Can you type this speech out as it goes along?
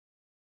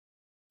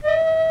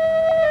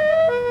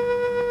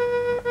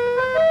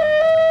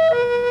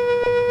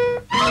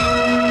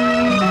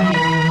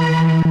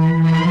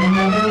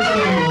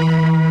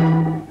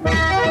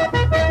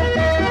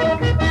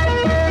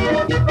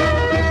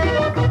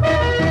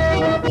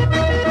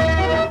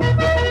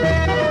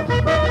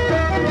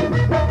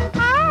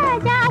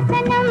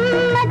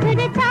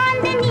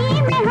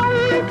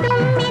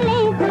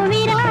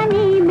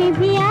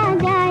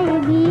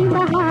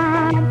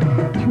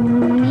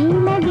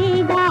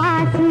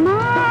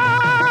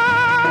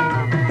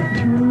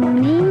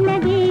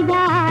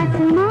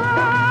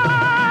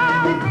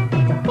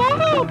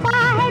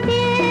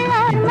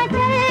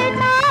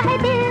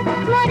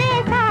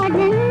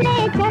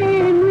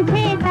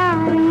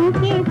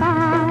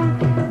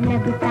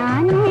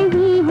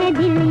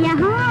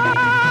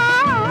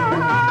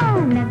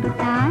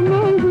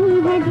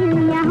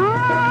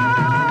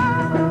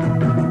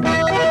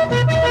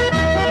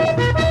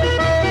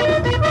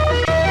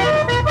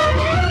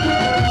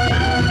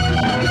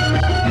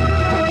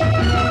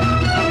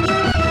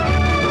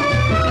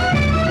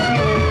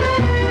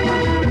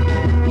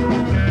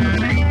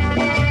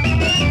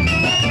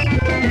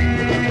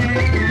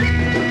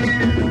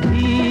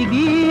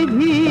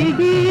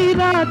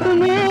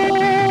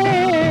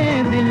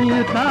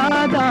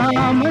का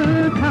दामन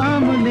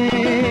थाम ले,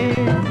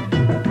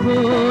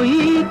 खोई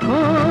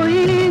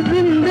खोई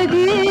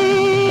जिंदगी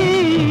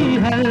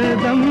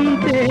हरदम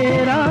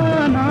तेरा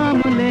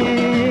नाम ले।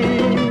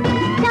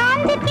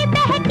 चांद की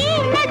बहकी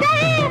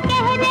नजर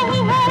कह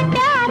रही है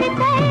प्यार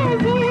कर,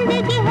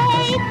 जिंदगी है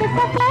एक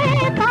सफर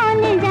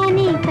कौन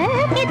जाने कल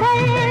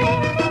किधर।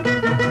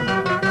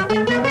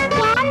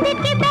 चांद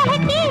की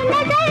बहकी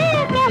नजर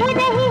कह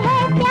रही है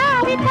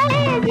प्यार कर,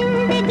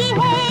 जिंदगी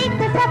है एक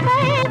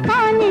सफर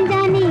कौन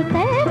जाने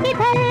कल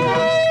किधर।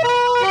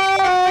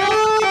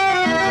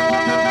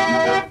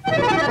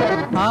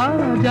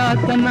 आजा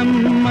सनम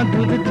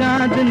मधुर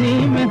चांदनी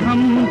में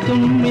हम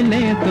तुम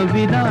मिले तो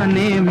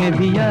वीराने में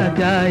भी आ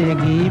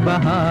जाएगी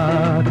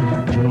बहार।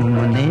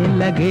 झूमने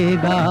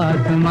लगेगा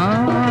आसमां,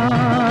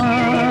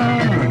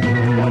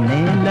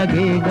 झूमने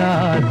लगेगा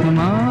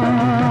आसमां।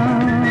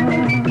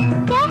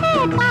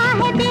 कहता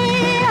है दिल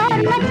और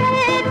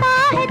मचलता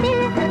है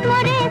दिल,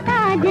 मोरे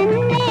साजन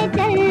ले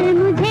चल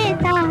मुझे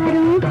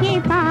तारों के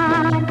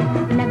पार।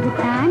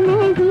 लगता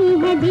नहीं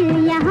है दिल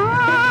यहाँ,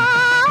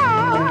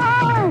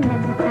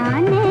 लगता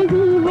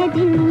नहीं है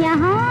दिल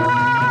यहाँ।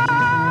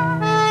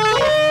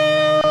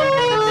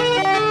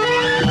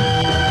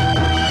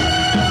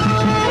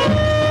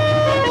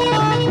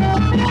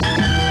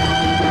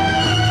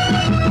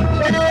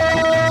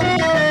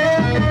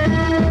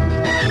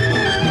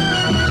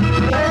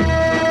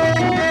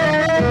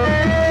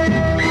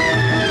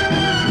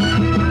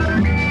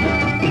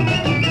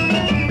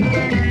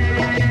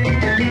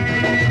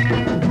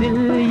 दिल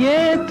ये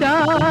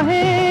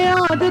चाहे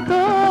आज तो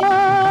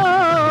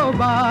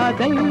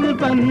बादल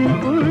बन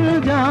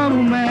उड़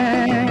जाऊं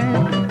मैं,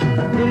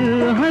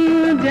 दुल्हन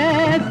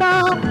जैसा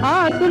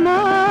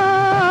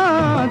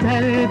आसमां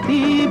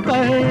धरती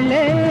पर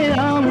ले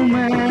आऊं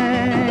मैं।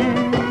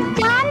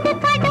 चांद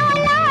का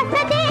डोला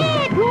सजे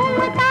घूम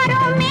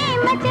तारों में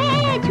मचे,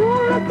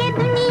 झूम के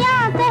दुनिया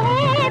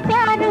कहे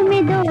प्यार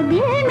में दो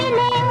दिल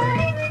मिले।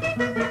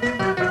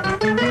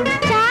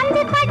 चांद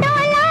का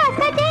डोला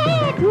सजे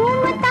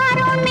घूम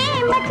तारों में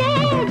मचे,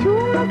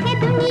 झूम के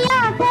दुनिया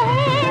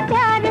कहे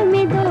प्यार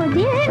में दो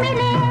दिल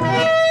मिले।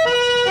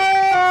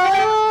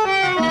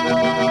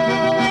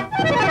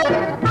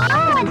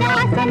 आजा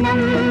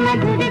सनम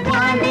मधुर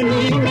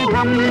चांदनी में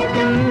हम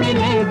तुम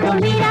मिले तो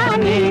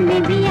वीराने